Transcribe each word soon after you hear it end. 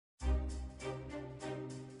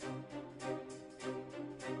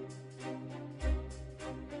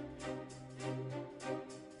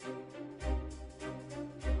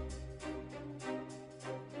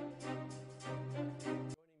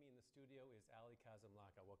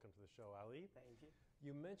Kassim-Lakha. Welcome to the show, Ali. Thank you.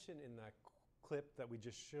 You mentioned in that clip that we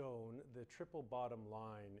just shown the triple bottom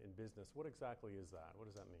line in business. What exactly is that? What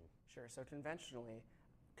does that mean? Sure. So conventionally,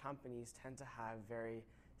 companies tend to have very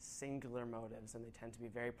singular motives and they tend to be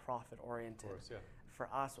very profit-oriented. Of course, yeah. For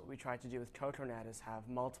us, what we tried to do with TotoNet is have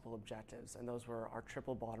multiple objectives, and those were our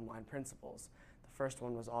triple bottom line principles. The first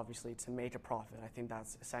one was obviously to make a profit. I think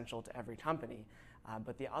that's essential to every company.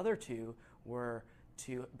 But the other two were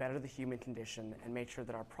to better the human condition and make sure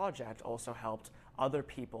that our project also helped other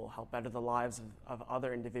people, help better the lives of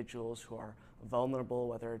other individuals who are vulnerable,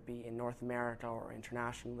 whether it be in North America or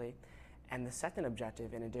internationally. And the second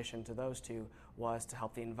objective, in addition to those two, was to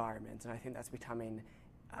help the environment. And I think that's becoming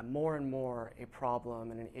more and more a problem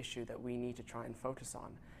and an issue that we need to try and focus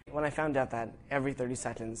on. When I found out that every 30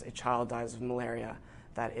 seconds a child dies of malaria,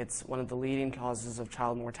 that it's one of the leading causes of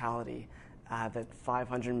child mortality, that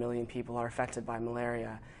 500 million people are affected by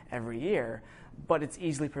malaria every year, but it's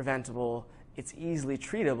easily preventable, it's easily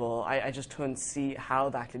treatable. I just couldn't see how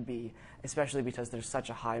that could be, especially because there's such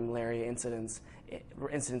a high malaria incidence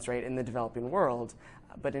rate in the developing world.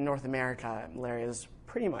 But in North America, malaria is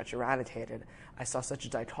pretty much eradicated. I saw such a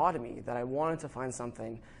dichotomy that I wanted to find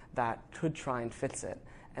something that could try and fix it,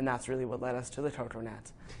 and that's really what led us to the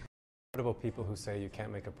TotoNet. What about people who say you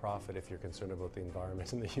can't make a profit if you're concerned about the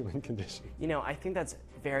environment and the human condition? You know, I think that's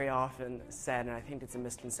very often said, and I think it's a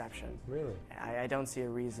misconception. Really? I don't see a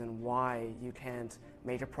reason why you can't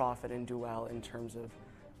make a profit and do well in terms of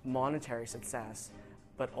monetary success,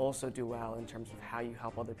 but also do well in terms of how you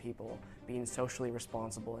help other people, being socially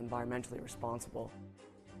responsible, environmentally responsible.